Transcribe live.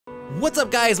What's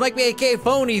up, guys? Mike B, aka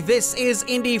Fony. This is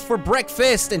Indie for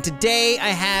Breakfast, and today I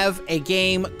have a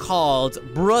game called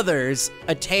Brothers: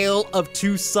 A Tale of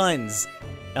Two Sons.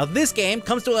 Now, this game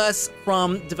comes to us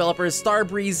from developers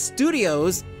Starbreeze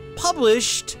Studios,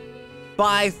 published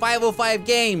by 505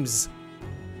 Games.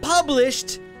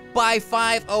 Published by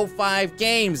 505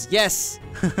 Games, yes.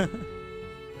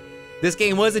 This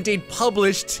game was indeed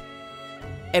published,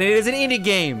 and it is an indie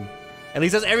game. At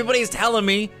least that's everybody is telling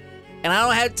me. And I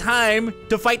don't have time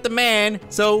to fight the man,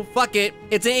 so fuck it.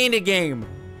 It's an indie game.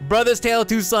 Brothers: Tale of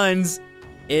Two Sons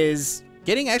is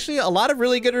getting actually a lot of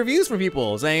really good reviews from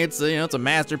people, saying it's it's a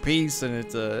masterpiece and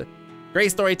it's a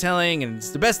great storytelling and it's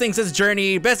the best thing since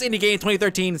Journey, best indie game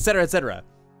 2013, etc., etc.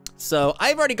 So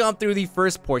I've already gone through the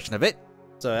first portion of it,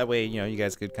 so that way you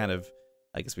guys could kind of,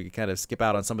 I guess we could kind of skip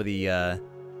out on some of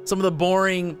the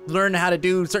boring, learn how to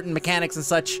do certain mechanics and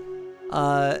such.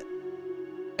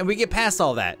 And we get past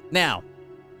all that. Now,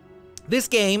 this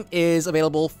game is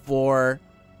available for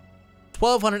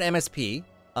 1,200 MSP,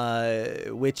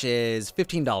 which is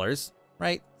 $15,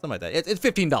 right? Something like that. It's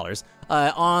 $15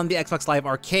 on the Xbox Live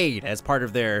Arcade as part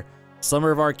of their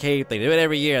Summer of Arcade. They do it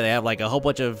every year. They have like a whole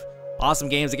bunch of awesome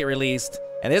games that get released,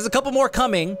 and there's a couple more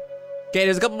coming. Okay,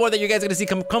 there's a couple more that you guys are gonna see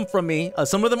come from me.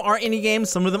 Some of them are indie games.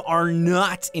 Some of them are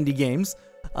not indie games.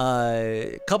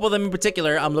 A couple of them in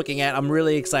particular I'm looking at. I'm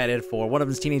really excited for. One of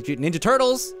them is Teenage Mutant Ninja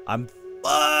Turtles. I'm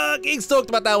fucking stoked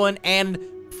about that one. And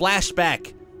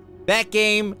Flashback. That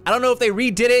game, I don't know if they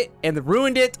redid it and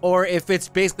ruined it, or if it's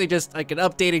basically just like an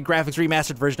updated graphics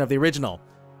remastered version of the original.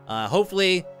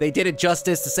 Hopefully they did it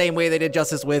justice the same way they did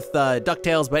justice with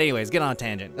DuckTales. But anyways, get on a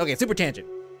tangent. Okay, super tangent.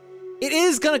 It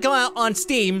is gonna come out on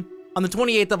Steam on the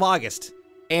 28th of August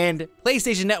and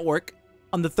PlayStation Network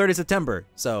on the 3rd of September.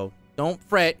 So don't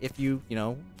fret if you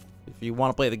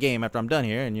want to play the game after I'm done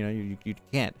here, and you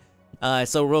can't.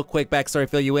 So real quick backstory,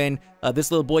 fill you in. This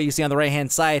little boy you see on the right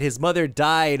hand side, his mother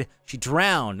died. She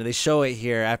drowned, and they show it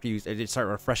here after you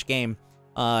start a fresh game.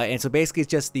 And so basically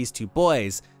it's just these two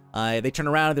boys. They turn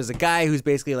around and there's a guy who's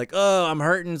basically like, oh, I'm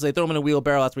hurting. So they throw him in a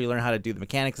wheelbarrow. That's where you learn how to do the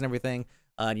mechanics and everything.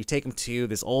 And you take him to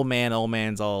this old man. Old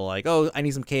man's all like, oh, I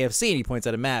need some KFC. And he points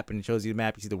at a map and he shows you the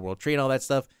map. You see the World Tree and all that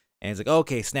stuff. And he's like,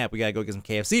 okay, snap, we gotta go get some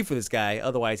KFC for this guy,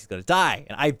 otherwise he's gonna die.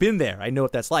 And I've been there, I know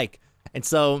what that's like. And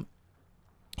so,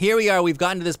 here we are, we've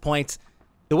gotten to this point.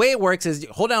 The way it works is you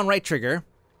hold down right trigger,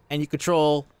 and you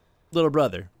control little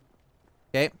brother.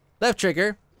 Okay? Left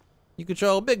trigger, you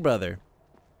control big brother.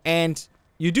 And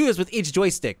you do this with each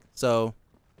joystick, so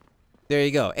there you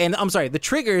go. And I'm sorry, the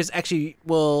triggers actually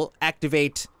will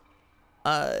activate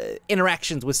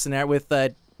interactions with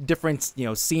different,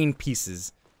 scene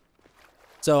pieces.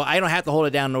 So I don't have to hold it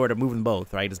down in order to move them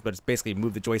both, right? But it's basically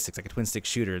move the joysticks like a twin stick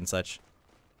shooter and such.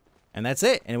 And that's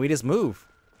it, and we just move.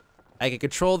 I can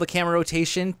control the camera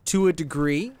rotation to a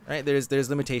degree, right? There's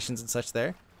limitations and such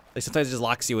there. Like sometimes it just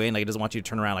locks you in, like it doesn't want you to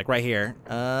turn around, like right here.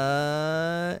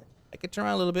 I can turn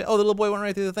around a little bit. Oh, the little boy went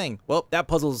right through the thing. Well, that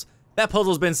puzzle's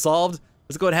been solved.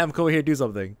 Let's go ahead and have him come over here and do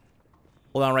something.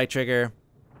 Hold on right trigger,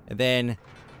 and then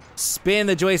spin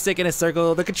the joystick in a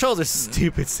circle. The controls are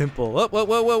stupid simple. Whoa, whoa,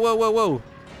 whoa, whoa, whoa, whoa, whoa.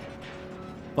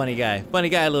 Funny guy,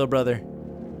 little brother.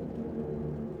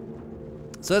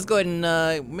 So let's go ahead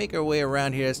and make our way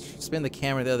around here. Let's spin the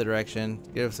camera the other direction.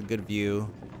 Give us a good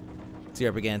view. See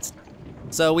what we're up against.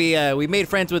 So we made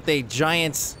friends with a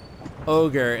giant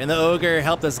ogre, and the ogre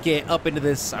helped us get up into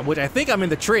this, which I think I'm in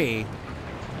the tree.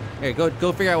 Here,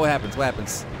 go figure out what happens. What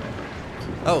happens?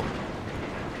 Oh.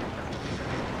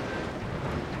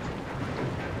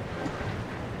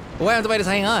 What happens if I just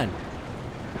hang on?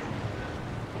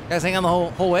 Guys, hang on the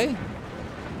whole way?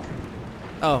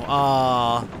 Oh,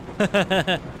 aw.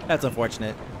 That's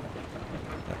unfortunate.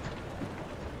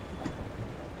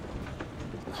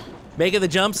 Making the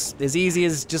jumps as easy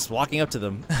as just walking up to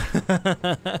them.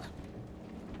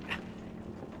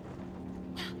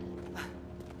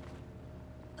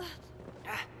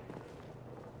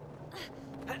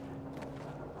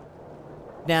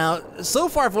 Now, so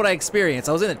far from what I experienced,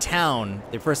 I was in a town,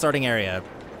 the first starting area.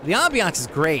 The ambiance is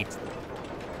great.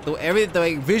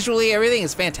 Visually, everything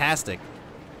is fantastic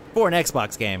for an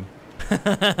Xbox game.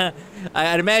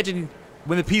 I'd imagine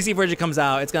when the PC version comes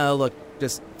out, it's gonna look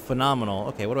just phenomenal.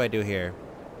 Okay, what do I do here?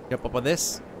 Jump up on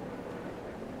this?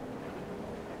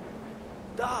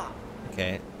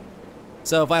 Okay.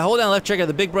 So if I hold down left trigger,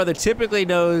 the big brother typically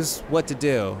knows what to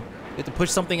do. You have to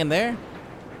push something in there?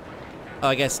 Oh,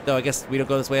 I guess we don't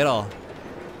go this way at all.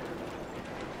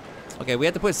 Okay, we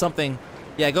have to put something.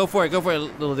 Yeah, go for it,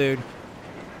 little dude.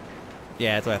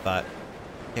 Yeah, that's what I thought.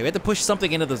 Okay, we have to push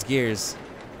something into those gears.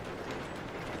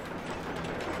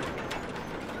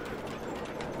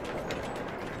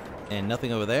 And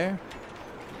nothing over there.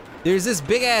 There's this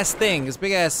big ass thing, this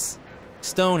big ass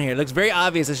stone here. It looks very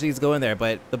obvious that she needs to go in there,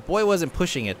 but the boy wasn't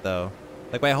pushing it though.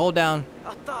 Like when I hold down.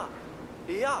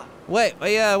 What? Oh,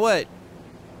 yeah, what?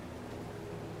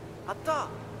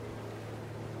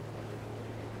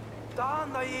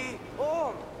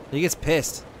 He gets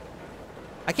pissed.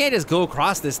 I can't just go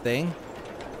across this thing.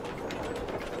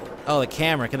 Oh, the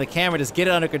camera. Can the camera just get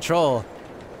it under control?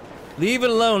 Leave it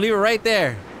alone. Leave it right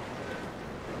there.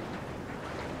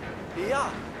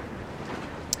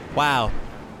 Wow.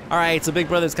 Alright, so Big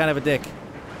Brother's kind of a dick.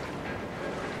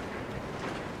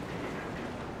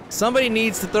 Somebody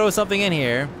needs to throw something in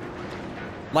here.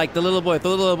 Like the little boy.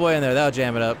 Throw the little boy in there. That'll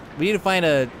jam it up. We need to find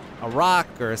a rock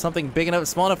or something big enough,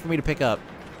 small enough for me to pick up.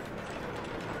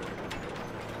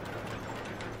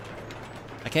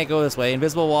 I can't go this way.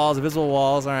 Invisible walls,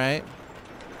 alright.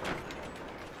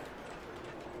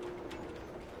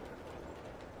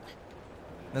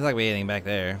 There's not gonna be anything back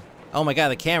there. Oh my god,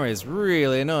 the camera is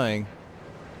really annoying.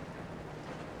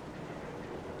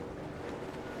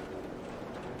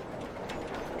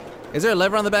 Is there a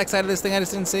lever on the back side of this thing I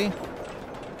just didn't see?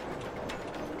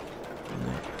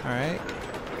 Alright.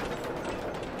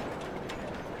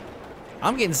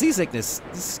 I'm getting seasickness.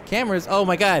 This camera's... Oh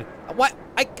my god. What?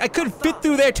 I couldn't fit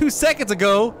through there 2 seconds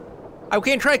ago. I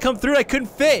can't try to come through. I couldn't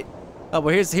fit. Oh,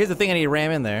 well, here's the thing I need to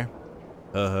ram in there.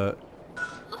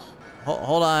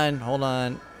 Hold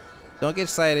on. Don't get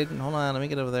excited. Hold on. Let me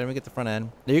get over there. Let me get the front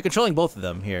end. Now, you're controlling both of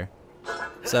them here.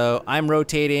 So I'm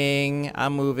rotating.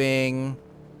 I'm moving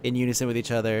in unison with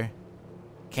each other.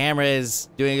 Camera is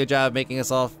doing a good job making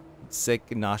us all sick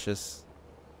and nauseous.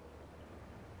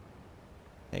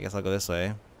 I guess I'll go this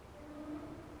way.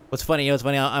 What's funny, you know what's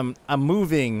funny? I'm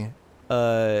moving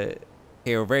here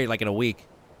very like in a week.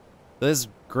 So this is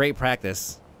great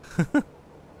practice.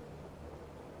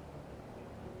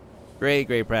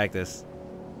 Great practice.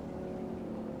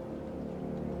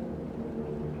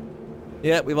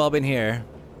 Yep, we've all been here.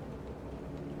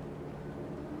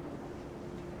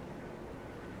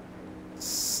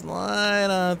 Slide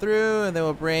on through, and then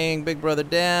we'll bring Big Brother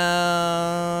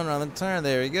down on the turn.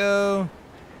 There we go.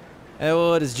 And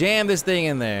we'll just jam this thing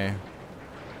in there.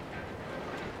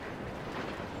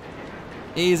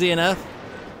 Easy enough.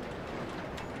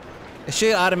 It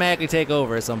should automatically take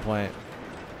over at some point.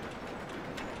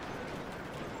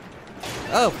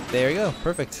 Oh, there we go.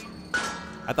 Perfect.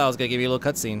 I thought I was gonna give you a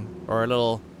little cutscene or a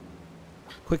little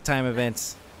quick time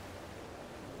event.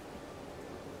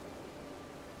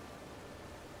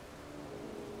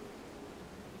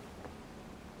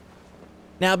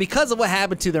 Now, because of what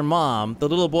happened to their mom, the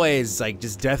little boy is like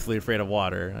just deathly afraid of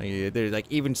water. They're like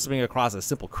even swimming across a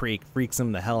simple creek freaks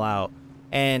him the hell out.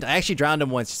 And I actually drowned him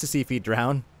once just to see if he'd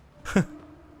drown.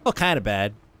 Well, kind of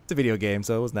bad. It's a video game,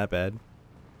 so it wasn't that bad.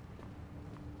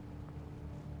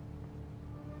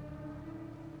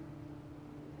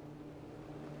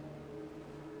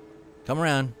 Come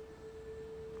around.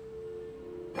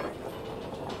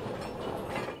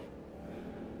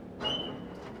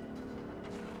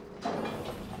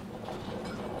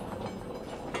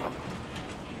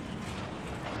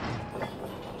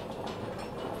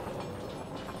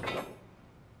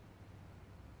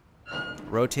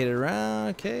 Rotate it around,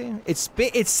 okay. It's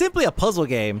simply a puzzle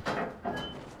game.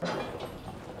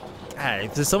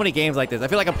 There's so many games like this. I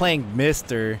feel like I'm playing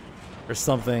Myst or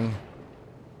something.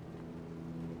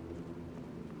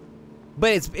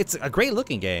 But it's a great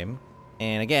looking game.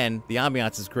 And again, the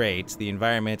ambiance is great. The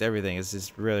environment, everything is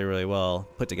just really well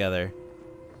put together.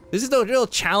 This is no real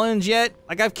challenge yet.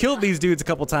 Like, I've killed these dudes a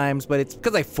couple times, but it's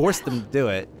because I forced them to do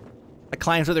it. I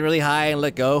climbed something really high and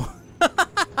let go.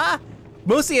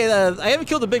 Mostly, I haven't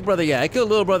killed the Big Brother yet. I killed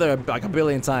Little Brother like a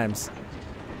billion times.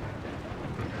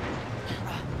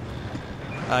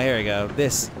 Oh, here we go.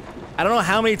 This. I don't know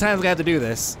how many times I have to do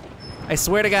this. I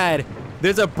swear to God,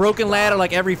 there's a broken ladder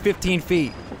like every 15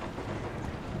 feet.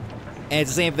 And it's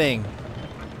the same thing.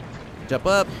 Jump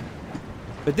up.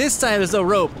 But this time there's no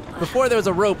rope. Before there was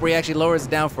a rope where he actually lowers it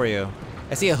down for you.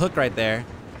 I see a hook right there.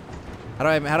 How do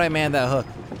I man that hook?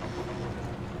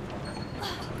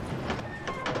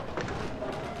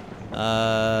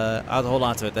 I'll have to hold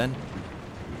on to it then.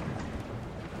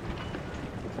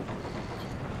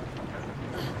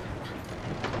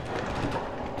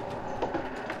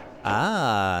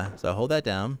 Ah, so hold that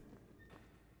down.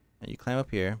 And you climb up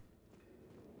here.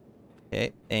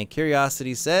 Okay, and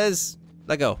curiosity says,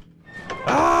 let go.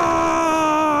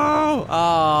 Oh!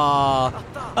 Oh!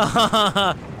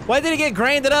 Why did it get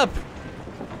grinded up?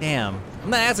 Damn, I'm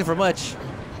not asking for much.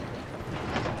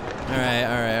 All right.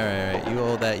 You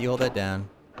hold that down.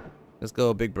 Let's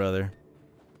go, Big Brother.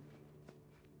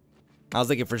 I was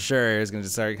thinking for sure it was gonna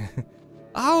just start.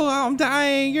 Oh, I'm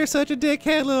dying. You're such a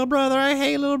dickhead, little brother. I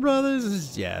hate little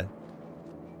brothers. Yeah.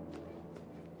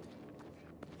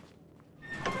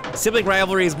 Sibling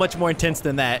rivalry is much more intense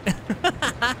than that.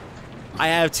 I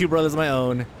have 2 brothers of my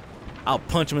own. I'll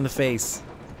punch them in the face.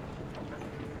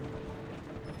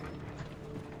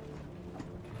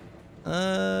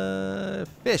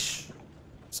 Fish.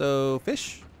 So,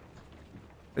 fish?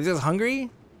 Are you guys hungry?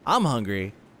 I'm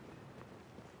hungry.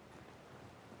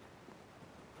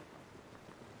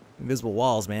 Invisible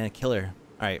walls, man. Killer.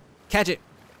 Alright. Catch it.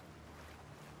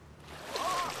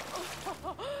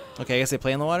 Okay, I guess they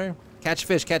play in the water? Catch a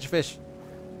fish, catch a fish.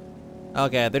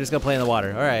 Okay, they're just gonna play in the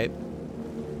water. Alright.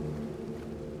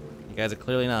 You guys are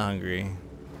clearly not hungry.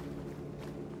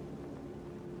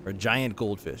 For a giant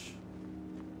goldfish.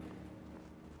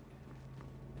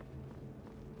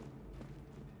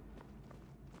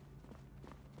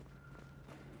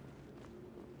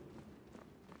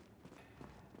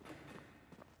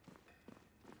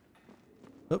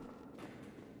 Oop.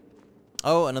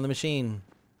 Oh, another machine.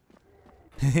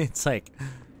 It's like,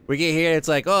 we get here, it's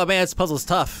like, oh man, this puzzle's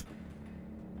tough.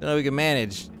 Don't know we can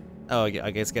manage. Oh,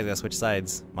 I guess I gotta switch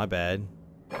sides. My bad.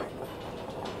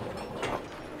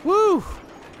 Woo!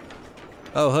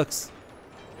 Oh, hooks.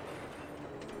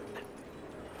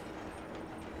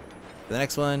 The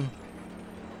next one.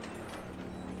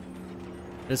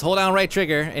 Just hold down right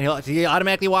trigger, and he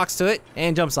automatically walks to it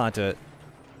and jumps onto it.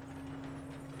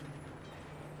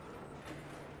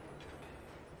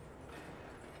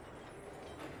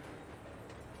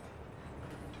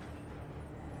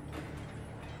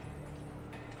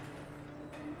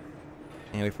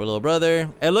 And wait for little brother.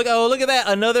 And look, oh, look at that,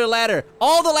 another ladder.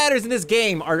 All the ladders in this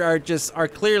game are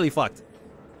clearly fucked.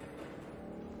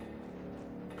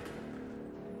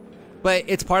 But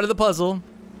it's part of the puzzle.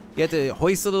 You have to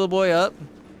hoist the little boy up.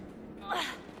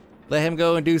 Let him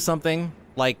go and do something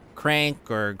like crank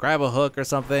or grab a hook or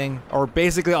something. Or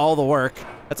basically all the work.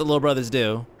 That's what little brothers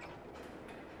do.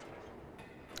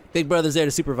 Big brother's there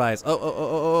to supervise.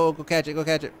 Oh, go catch it, go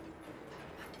catch it.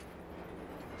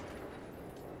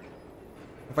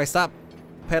 If I stop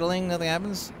pedaling, nothing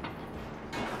happens?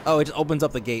 Oh, it just opens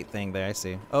up the gate thing there, I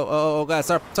see. Oh, God,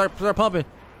 start pumping.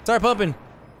 Start pumping.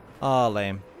 Oh,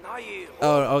 lame.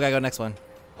 Oh, gotta go next one.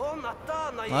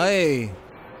 Hey.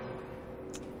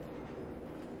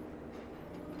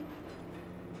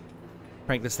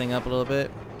 Crank this thing up a little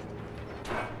bit.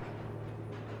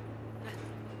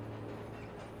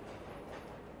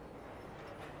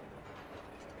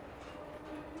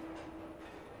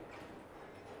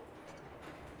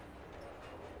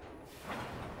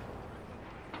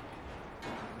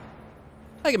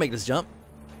 I can make this jump.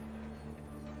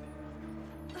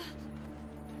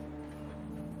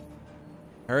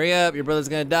 Hurry up, your brother's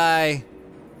gonna die.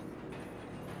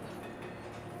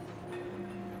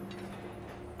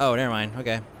 Oh, never mind,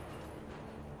 okay.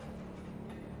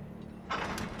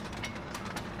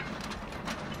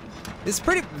 It's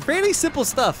fairly simple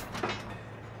stuff.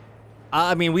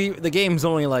 I mean, the game's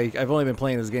only like, I've only been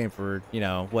playing this game for, you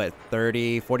know, what,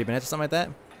 30, 40 minutes or something like that?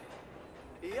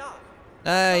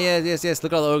 Yes.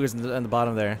 Look at all the ogres on the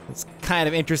bottom there. It's kind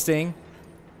of interesting.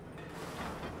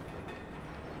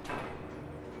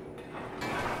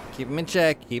 Keep him in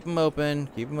check. Keep him open.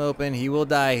 Keep him open. He will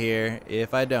die here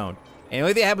if I don't. And the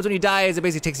only thing that happens when you die is it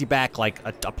basically takes you back like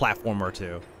a platform or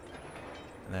two.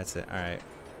 And that's it. All right.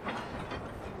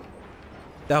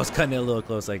 That was cutting it a little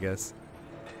close, I guess.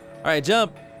 All right,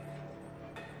 jump.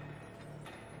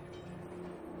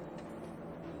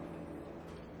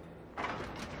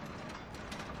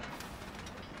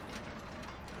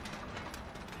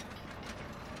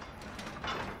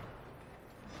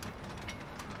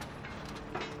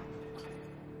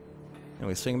 And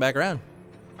we swing back around.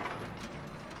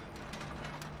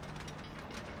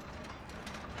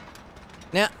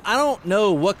 Now, I don't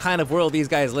know what kind of world these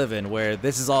guys live in where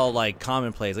this is all like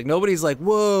commonplace. Like nobody's like,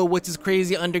 whoa, what's this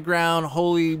crazy underground,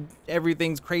 holy,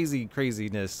 everything's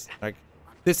craziness. Like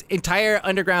this entire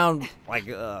underground like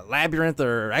labyrinth,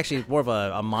 or actually more of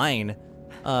a mine,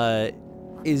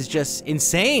 is just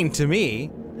insane to me.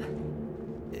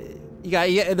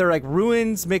 They're like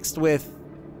ruins mixed with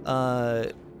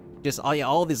just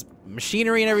all this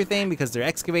machinery and everything because they're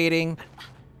excavating.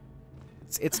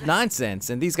 It's nonsense,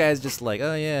 and these guys just like,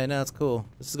 oh yeah, no, it's cool.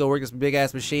 Let's just go work this big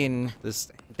ass machine,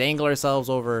 just dangle ourselves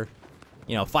over,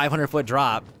 500-foot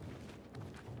drop.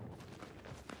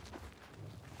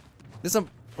 I want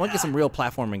to get some real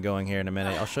platforming going here in a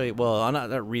minute. I'll show you. Well,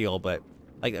 not real, but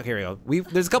like here we go.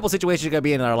 There's a couple situations you're gonna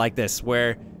be in that are like this,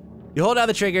 where you hold down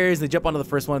the triggers and they jump onto the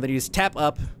first one, then you just tap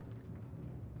up.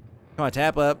 Come on,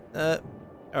 tap up.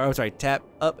 Tap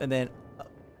up, and then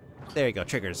There you go,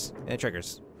 triggers. And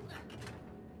triggers.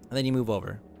 And then you move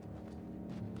over.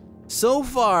 So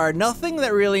far, nothing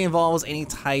that really involves any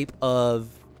type of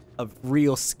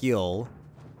real skill.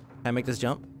 Can I make this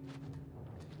jump?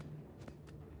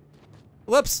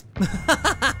 Whoops!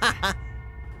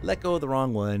 Let go of the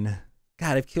wrong one.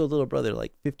 God, I've killed little brother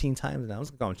like 15 times now. I'm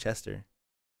just gonna call him Chester.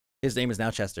 His name is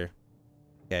now Chester.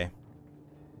 Okay.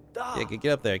 Yeah,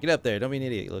 get up there. Get up there. Don't be an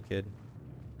idiot, little kid.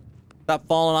 Stop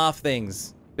falling off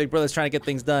things. Big brother's trying to get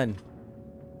things done.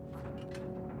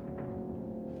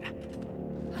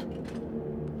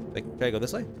 Like, can I go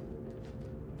this way?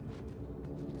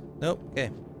 Nope. Okay.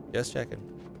 Just checking.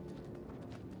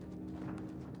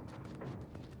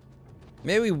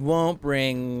 Maybe we won't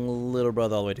bring little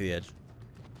brother all the way to the edge.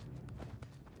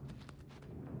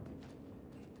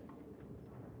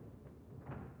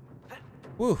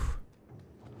 Woo.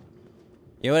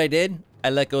 You know what I did? I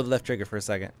let go of the left trigger for a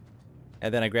second.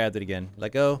 And then I grabbed it again.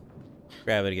 Let go.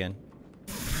 Grab it again.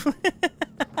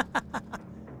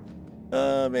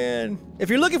 Oh, man. If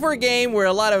you're looking for a game where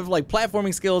a lot of, like,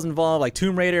 platforming skills involved, like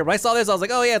Tomb Raider, when I saw this, I was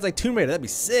like, oh, yeah, it's like Tomb Raider. That'd be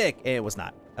sick. And it was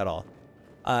not at all.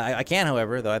 I can,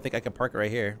 however, though. I think I can park it right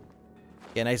here.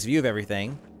 Get a nice view of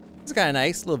everything. It's kind of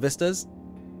nice. Little vistas.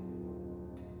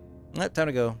 Time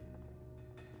to go.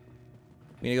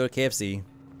 We need to go to KFC.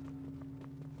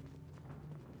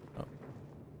 Oh.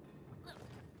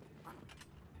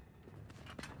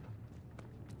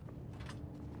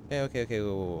 Okay.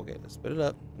 Whoa. Okay, let's put it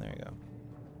up. There you go.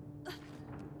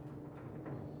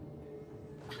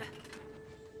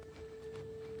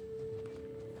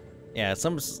 Yeah,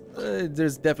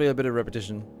 there's definitely a bit of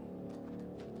repetition.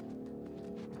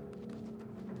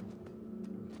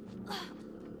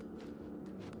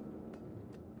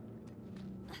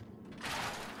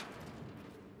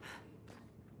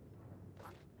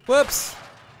 Whoops!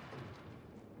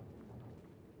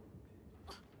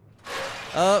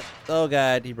 Oh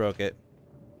god, he broke it.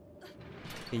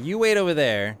 Okay, you wait over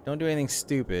there. Don't do anything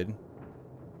stupid.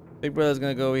 Big brother's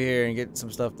gonna go over here and get some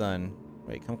stuff done.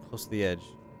 Wait, come close to the edge.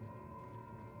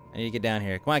 I need to get down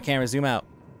here. Come on, camera, zoom out.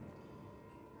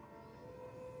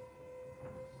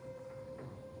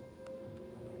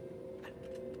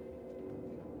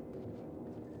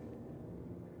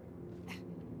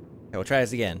 Okay, we'll try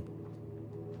this again.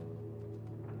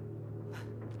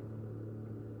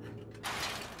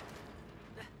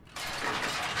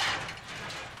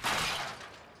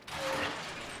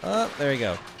 Oh, there we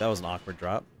go. That was an awkward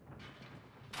drop.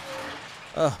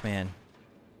 Oh, man.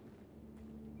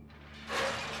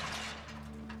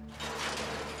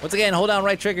 Once again, hold down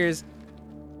right triggers.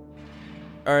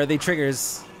 Or the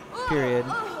triggers, period.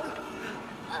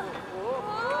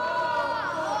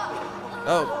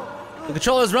 Oh, the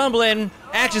controller's rumbling.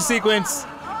 Action sequence.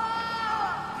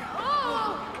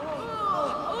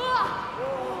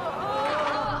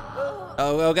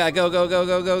 Oh god,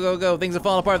 go. Things are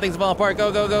falling apart,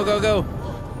 Go.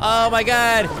 Oh my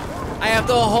god. I have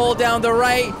to hold down the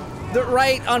right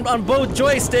on both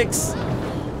joysticks.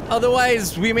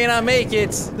 Otherwise, we may not make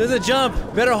it. There's a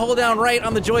jump. Better hold down right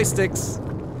on the joysticks.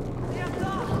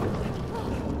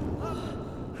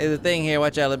 There's a thing here.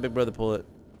 Watch out, let big brother pull it.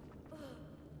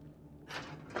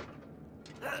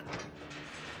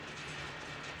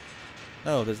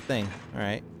 Oh, there's a thing.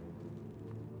 Alright.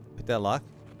 Pick that lock.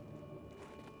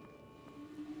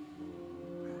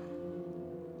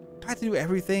 Do I have to do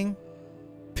everything?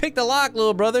 Pick the lock,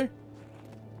 little brother.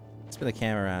 Spin the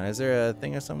camera around. Is there a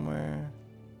thing or somewhere?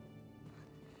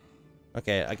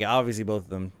 Okay, obviously both of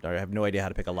them have no idea how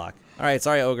to pick a lock. Alright,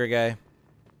 sorry, ogre guy.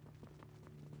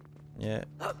 Yeah,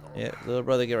 little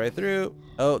brother, get right through.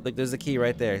 Oh, look, there's a key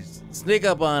right there. Sneak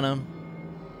up on him.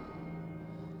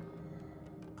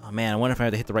 Oh man, I wonder if I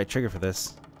have to hit the right trigger for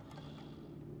this.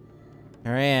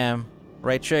 Here I am.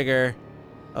 Right trigger.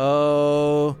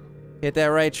 Oh, hit that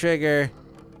right trigger.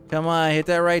 Come on, hit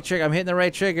that right trigger. I'm hitting the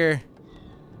right trigger.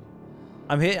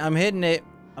 I'm hitting it.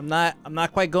 I'm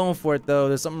not quite going for it though.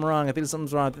 There's something wrong. I think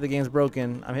something's wrong. I think the game's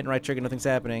broken. I'm hitting right trigger, nothing's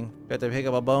happening. Got to pick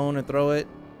up a bone and throw it.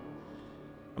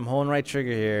 I'm holding right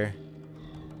trigger here.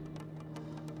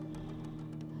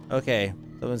 Okay,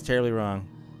 something's terribly wrong.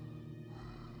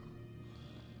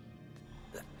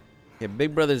 Okay,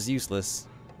 big brother's useless.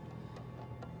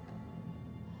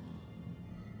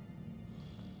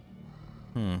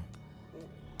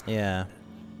 Yeah.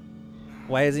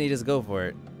 Why doesn't he just go for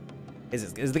it?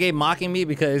 Is the game mocking me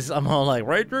because I'm all like,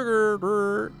 right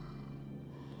trigger?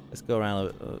 Let's go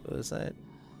around the other side.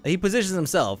 He positions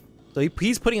himself. So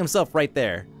he's putting himself right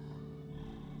there.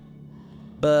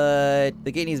 But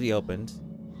the gate needs to be opened,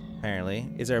 apparently.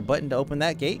 Is there a button to open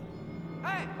that gate?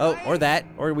 Oh, or that.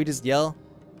 Or we just yell.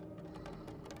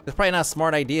 That's probably not a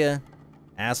smart idea,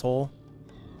 asshole.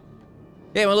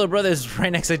 Yeah, my little brother's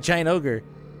right next to a giant ogre.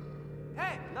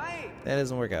 Hey, that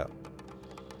doesn't work out.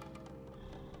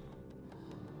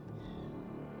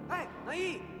 Hey,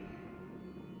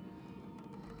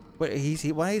 What?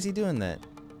 Why is he doing that?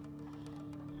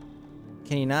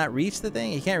 Can he not reach the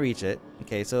thing? He can't reach it.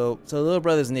 Okay, so the little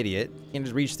brother's an idiot. He can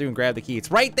just reach through and grab the key. It's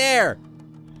right there!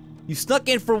 You snuck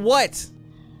in for what?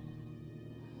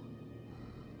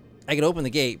 I could open the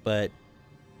gate, but...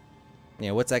 you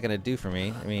know, what's that gonna do for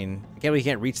me? I mean, I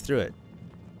can't reach through it.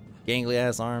 Gangly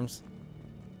ass arms.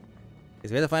 Okay,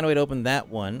 so we have to find a way to open that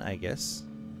one, I guess.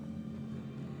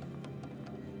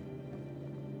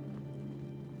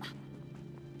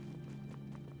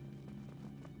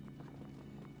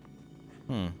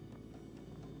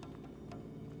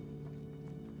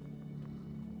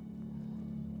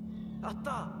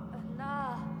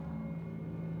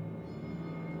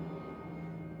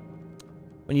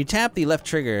 When you tap the left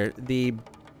trigger, it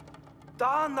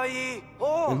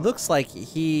looks like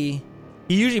he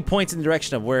usually points in the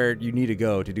direction of where you need to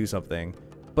go to do something.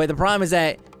 But the problem is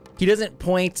that he doesn't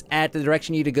point at the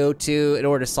direction you need to go to in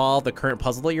order to solve the current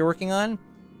puzzle that you're working on.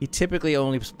 He typically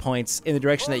only points in the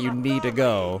direction that you need to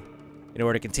go in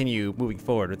order to continue moving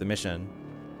forward with the mission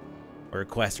or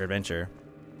quest or adventure.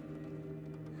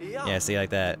 Yeah, see, like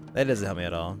that. That doesn't help me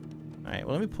at all. Alright,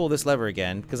 well, let me pull this lever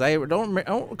again, because I don't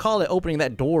recall it opening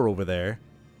that door over there.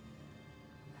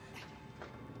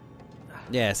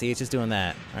 Yeah, see, it's just doing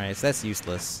that. Alright, so that's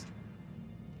useless.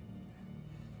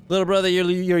 Little brother,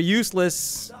 you're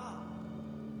useless.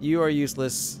 You are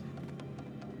useless.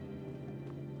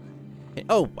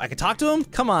 Oh, I can talk to him?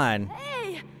 Come on.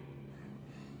 Hey.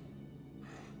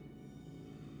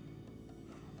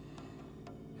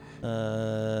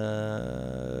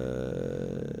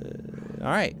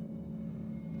 Alright.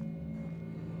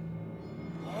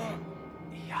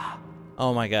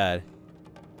 Oh my god.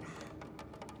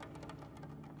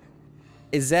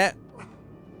 Is that...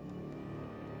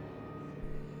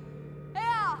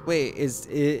 wait,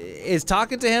 is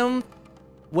talking to him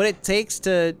what it takes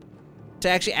to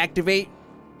actually activate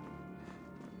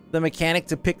the mechanic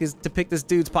to pick this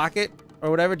dude's pocket or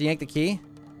whatever, to yank the key?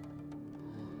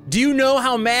 Do you know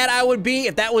how mad I would be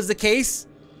if that was the case?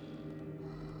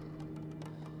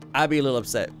 I'd be a little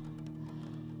upset.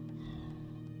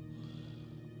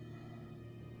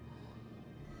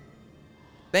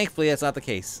 Thankfully, that's not the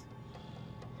case.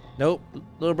 Nope,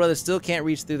 little brother still can't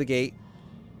reach through the gate.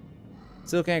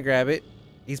 Still can't grab it.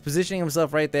 He's positioning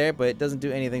himself right there, but it doesn't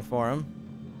do anything for him.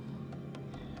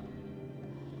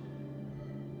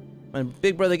 When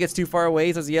big brother gets too far away,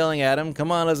 he starts yelling at him,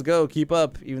 "Come on, let's go, keep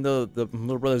up," even though the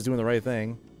little brother's doing the right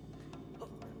thing.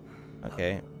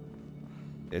 Okay.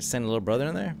 They're sending little brother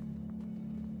in there?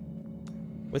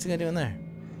 What's he gonna do in there?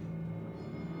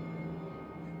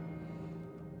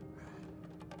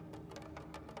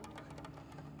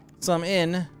 So I'm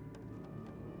in.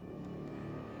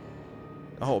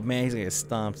 Oh man, he's gonna get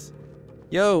stomped.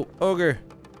 Yo, ogre.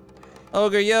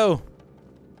 Ogre, yo.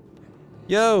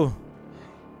 Yo.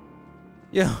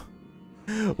 Yo.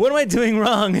 What am I doing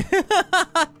wrong?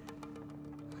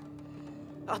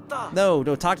 No,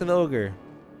 don't talk to the ogre.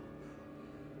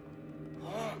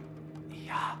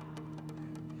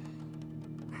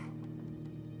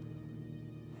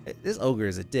 This ogre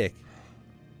is a dick.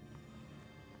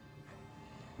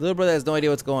 Little brother has no idea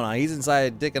what's going on. He's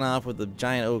inside dicking off with the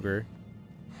giant ogre.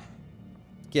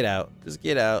 Get out. Just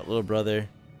get out, little brother.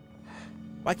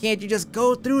 Why can't you just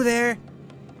go through there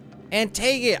and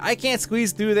take it? I can't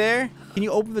squeeze through there. Can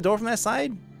you open the door from that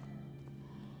side?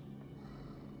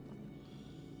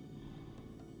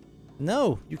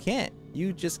 No, you can't.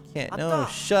 You just can't. No,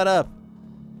 shut up.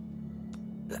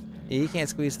 Yeah, you can't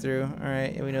squeeze through.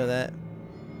 Alright, yeah, we know that.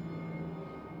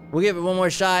 We'll give it one more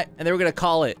shot, and then we're gonna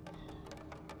call it.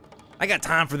 I got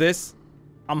time for this.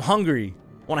 I'm hungry.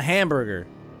 Want a hamburger.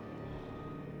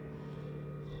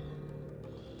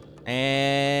 And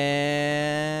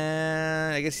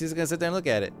I guess he's just gonna sit there and look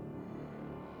at it.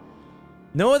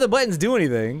 No other buttons do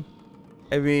anything.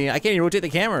 I mean, I can't even rotate the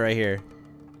camera right here.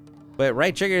 But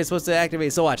right trigger is supposed to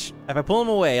activate. So watch. If I pull him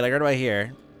away, like right about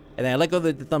here, and then I let go of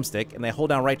the thumbstick, and then I hold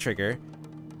down right trigger,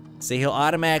 see, he'll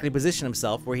automatically position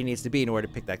himself where he needs to be in order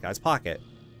to pick that guy's pocket.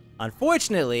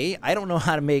 Unfortunately, I don't know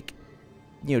how to make,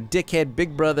 you know, dickhead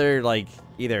big brother, like,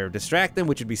 either distract him,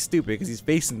 which would be stupid because he's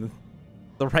facing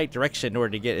the right direction in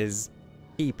order to get his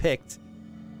key picked.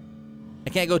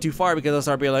 I can't go too far because I'll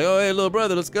start being like, "Oh, hey, little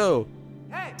brother, let's go."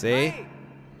 Hey, see? hey.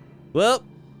 Well,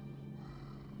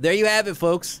 there you have it,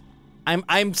 folks.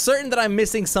 I'm certain that I'm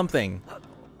missing something.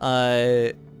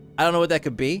 I don't know what that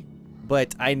could be,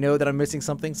 but I know that I'm missing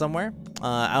something somewhere.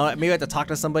 Maybe I have to talk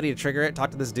to somebody to trigger it. Talk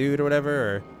to this dude or whatever,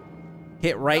 or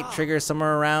hit right trigger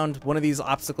somewhere around one of these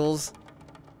obstacles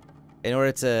in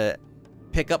order to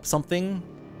pick up something.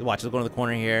 Watch, let's go to the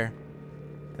corner here,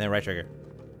 and then right trigger.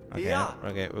 Okay,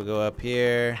 okay, we'll go up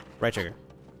here, right trigger.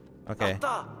 Okay,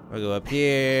 we'll go up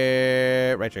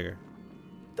here, right trigger.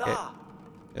 Okay.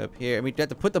 Go up here. I mean, do I have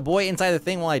to put the boy inside the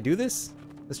thing while I do this?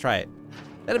 Let's try it.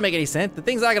 That doesn't make any sense. The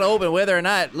thing's not gonna open whether or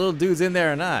not little dude's in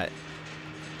there or not.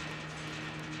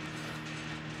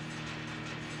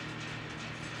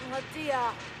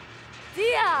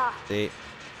 See?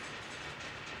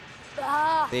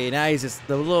 See, now he's just,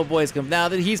 the little boy's come. Now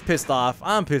that he's pissed off,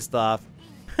 I'm pissed off.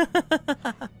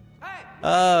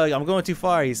 Oh, I'm going too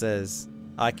far, he says.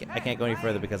 Oh, I can't go any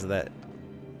further because of that.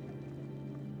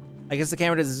 I guess the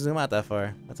camera doesn't zoom out that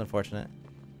far. That's unfortunate.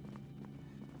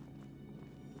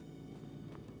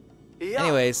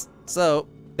 Anyways, so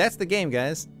that's the game,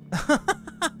 guys.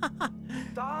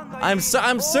 I'm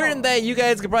certain that you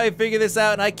guys could probably figure this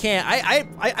out, and I can't.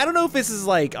 I don't know if this is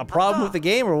like a problem with the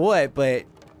game or what, but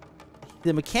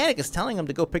the mechanic is telling them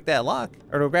to go pick that lock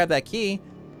or to grab that key.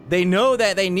 They know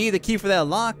that they need the key for that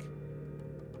lock.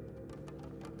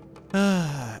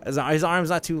 His arm's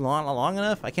not too long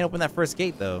enough. I can't open that first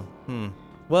gate though.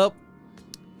 Well,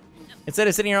 instead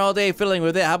of sitting here all day fiddling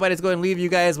with it, how about I just go ahead and leave you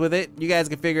guys with it? You guys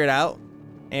can figure it out.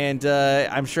 And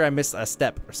I'm sure I missed a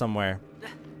step somewhere.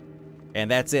 And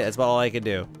that's it. That's about all I could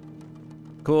do.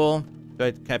 Cool.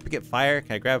 Can I pick up fire?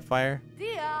 Can I grab fire?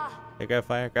 Can I grab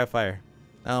fire? Grab fire.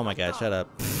 Oh my god, shut up.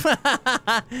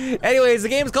 Anyways, the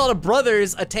game is called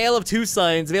Brothers, A Tale of Two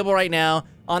Sons. Available right now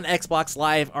on Xbox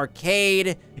Live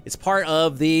Arcade. It's part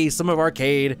of the Summer of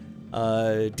Arcade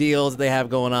deals that they have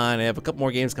going on. They have a couple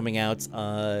more games coming out.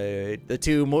 The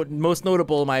two most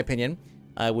notable, in my opinion,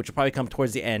 which will probably come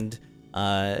towards the end,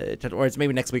 or it's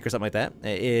maybe next week or something like that,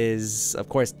 is, of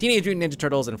course, Teenage Mutant Ninja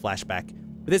Turtles and Flashback.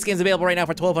 But this game's available right now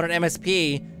for 1200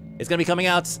 MSP. It's going to be coming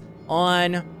out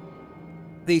on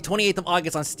the 28th of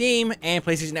August on Steam and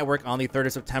PlayStation Network on the 3rd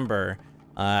of September.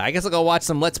 I guess I'll go watch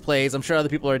some Let's Plays. I'm sure other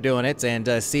people are doing it,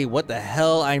 and see what the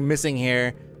hell I'm missing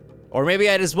here. Or maybe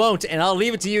I just won't, and I'll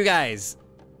leave it to you guys.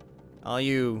 All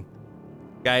you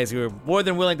guys who are more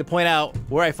than willing to point out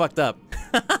where I fucked up.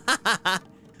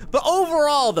 But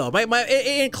overall, though,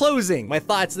 in closing, my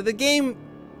thoughts of the game,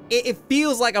 it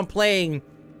feels like I'm playing,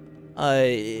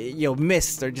 you know,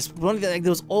 Myst, or just one of like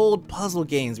those old puzzle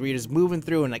games where you're just moving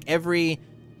through, and like every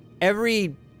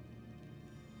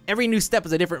new step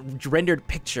is a different rendered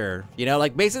picture. You know,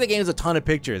 like basically the game is a ton of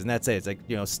pictures, and that's it. It's like,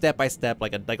 you know, step by step,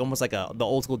 like almost like the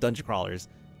old school dungeon crawlers.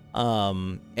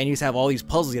 And you just have all these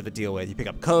puzzles you have to deal with. You pick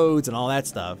up codes and all that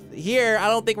stuff. Here, I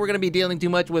don't think we're gonna be dealing too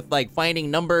much with like finding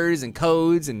numbers and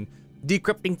codes and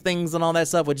decrypting things and all that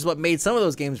stuff, which is what made some of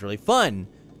those games really fun.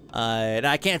 And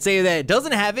I can't say that it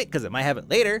doesn't have it, because it might have it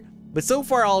later. But so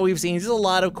far, all we've seen is just a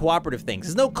lot of cooperative things.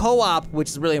 There's no co-op, which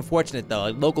is really unfortunate though,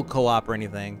 like local co-op or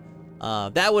anything.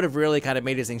 That would have really kind of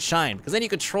made this thing shine, because then you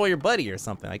could troll your buddy or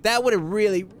something. Like that would have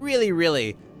really, really,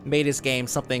 really made this game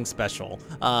something special.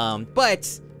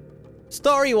 But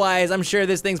story-wise, I'm sure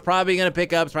this thing's probably gonna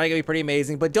pick up. It's probably gonna be pretty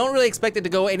amazing, but don't really expect it to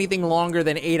go anything longer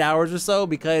than 8 hours or so,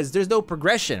 because there's no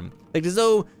progression. Like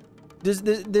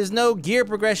there's no gear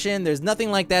progression. There's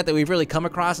nothing like that we've really come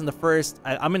across in the first.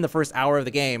 I'm in the first hour of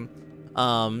the game.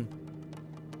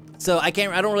 So I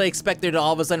don't really expect there to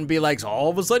all of a sudden be like, so all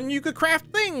of a sudden you could craft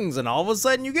things, and all of a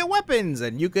sudden you get weapons,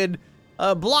 and you could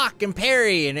block and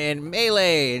parry and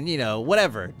melee and, you know,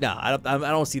 whatever. No, I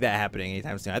don't see that happening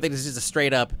anytime soon. I think this is just a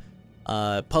straight up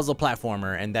puzzle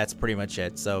platformer, and that's pretty much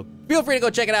it. So feel free to go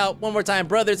check it out. One more time,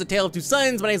 Brothers, A Tale of Two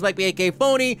Sons. My name is Mike, aka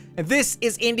Fony, and this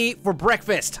is Indie for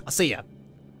Breakfast. I'll see ya.